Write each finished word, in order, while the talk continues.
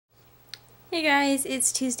Hey guys,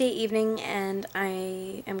 it's Tuesday evening and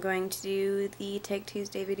I am going to do the Tag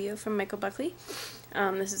Tuesday video from Michael Buckley.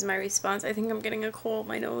 This is my response. I think I'm getting a cold,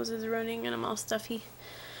 my nose is running and I'm all stuffy.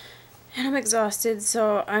 And I'm exhausted,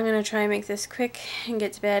 so I'm going to try and make this quick and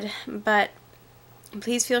get to bed. But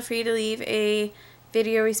please feel free to leave a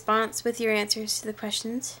video response with your answers to the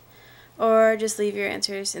questions. Or just leave your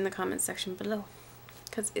answers in the comments section below.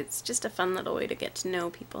 Because it's just a fun little way to get to know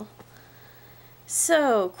people.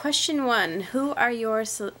 So, question 1. Who are your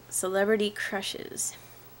celebrity crushes?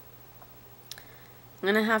 I'm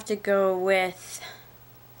going to have to go with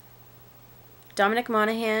Dominic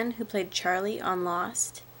Monaghan, who played Charlie on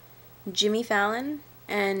Lost, Jimmy Fallon,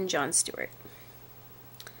 and Jon Stewart.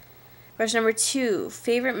 Question number 2.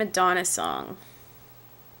 Favorite Madonna song?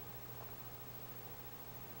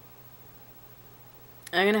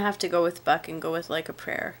 I'm going to have to go with Buck and go with Like a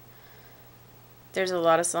Prayer. There's a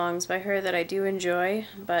lot of songs by her that I do enjoy,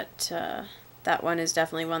 but that one is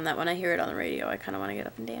definitely one that when I hear it on the radio, I kind of want to get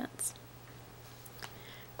up and dance.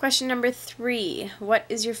 Question number 3. What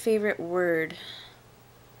is your favorite word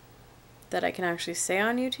that I can actually say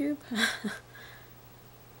on YouTube?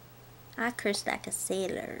 I curse like a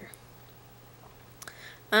sailor.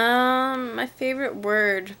 My favorite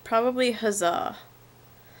word, probably huzzah.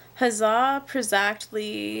 Huzzah,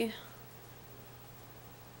 presactly,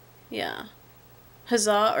 yeah.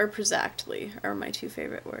 Huzzah or presactly are my two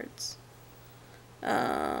favorite words.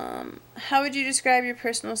 How would you describe your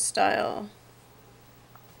personal style?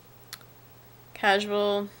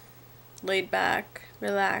 Casual, laid back,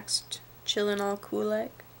 relaxed, chillin' all cool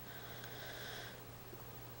like.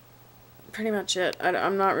 Pretty much it.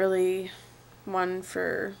 I'm not really one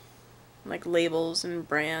for like labels and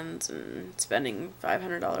brands and spending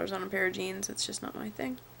 $500 on a pair of jeans. It's just not my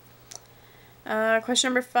thing. Question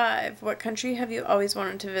number 5. What country have you always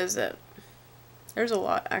wanted to visit? There's a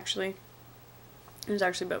lot, actually. There's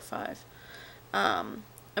actually about 5.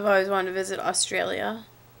 I've always wanted to visit Australia,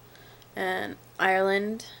 and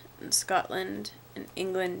Ireland, and Scotland, and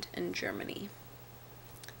England, and Germany.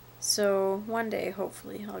 So one day,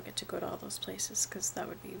 hopefully, I'll get to go to all those places, because that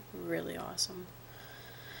would be really awesome.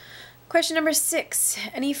 Question number 6.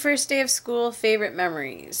 Any first day of school favorite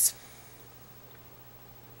memories?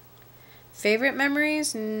 Favorite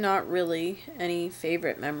memories? Not really any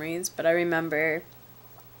favorite memories, but I remember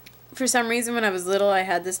for some reason when I was little I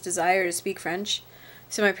had this desire to speak French,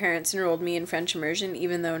 so my parents enrolled me in French immersion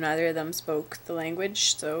even though neither of them spoke the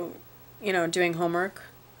language. So, you know, doing homework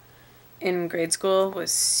in grade school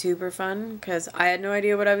was super fun because I had no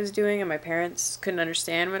idea what I was doing and my parents couldn't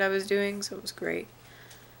understand what I was doing, so it was great.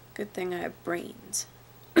 Good thing I have brains.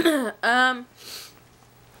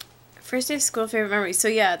 First day of school favorite memory. So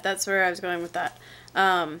yeah, that's where I was going with that.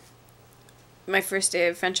 My first day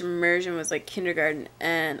of French immersion was like kindergarten,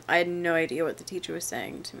 and I had no idea what the teacher was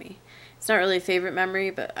saying to me. It's not really a favorite memory,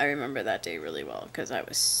 but I remember that day really well because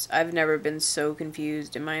I've never been so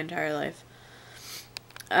confused in my entire life.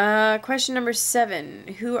 Question number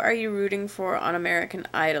 7. Who are you rooting for on American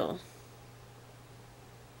Idol?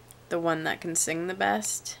 The one that can sing the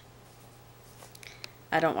best?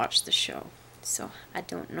 I don't watch the show, so I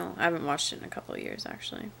don't know. I haven't watched it in a couple of years,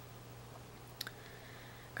 actually.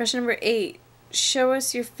 Question number 8. Show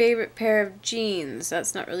us your favorite pair of jeans.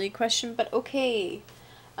 That's not really a question, but okay.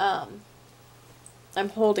 I'm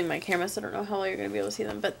holding my camera, so I don't know how well you're going to be able to see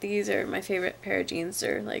them, but these are my favorite pair of jeans.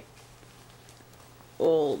 They're like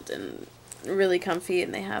old and really comfy,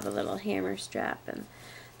 and they have a little hammer strap, and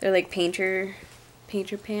they're like painter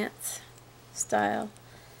pants style.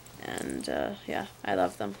 And yeah, I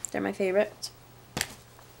love them. They're my favorite.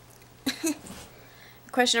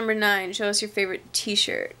 Question number 9. Show us your favorite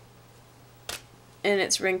t-shirt. And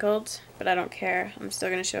it's wrinkled, but I don't care. I'm still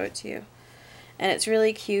going to show it to you. And it's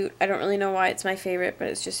really cute. I don't really know why it's my favorite, but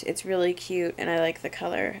it's really cute, and I like the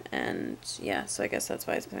color. And yeah, so I guess that's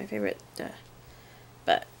why it's my favorite.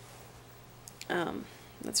 But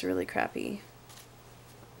that's a really crappy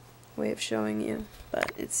way of showing you,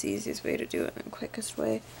 but it's the easiest way to do it and the quickest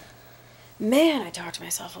way. Man, I talk to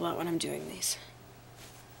myself a lot when I'm doing these.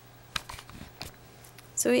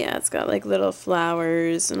 So yeah, it's got like little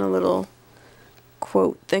flowers and a little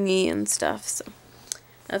quote thingy and stuff. So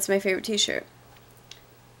that's my favorite t-shirt.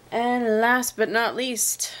 And last but not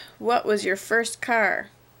least, what was your first car?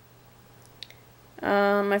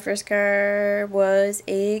 My first car was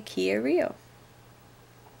a Kia Rio.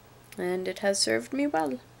 And it has served me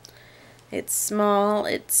well. It's small,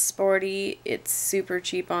 it's sporty, it's super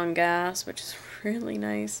cheap on gas, which is really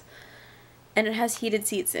nice. And it has heated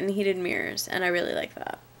seats and heated mirrors, and I really like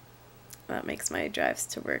that. That makes my drives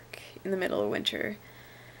to work in the middle of winter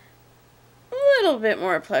a little bit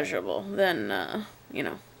more pleasurable than, you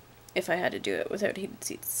know, if I had to do it without heated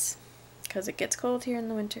seats. Because it gets cold here in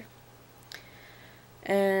the winter.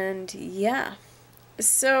 And yeah.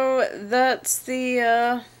 So that's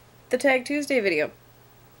the Tag Tuesday video.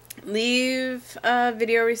 Leave a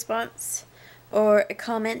video response or a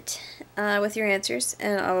comment with your answers,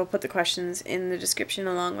 and I will put the questions in the description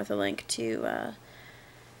along with a link to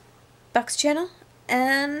Buck's channel.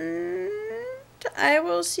 And I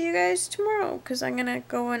will see you guys tomorrow because I'm gonna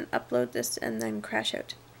go and upload this and then crash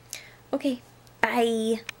out. Okay,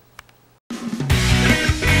 bye.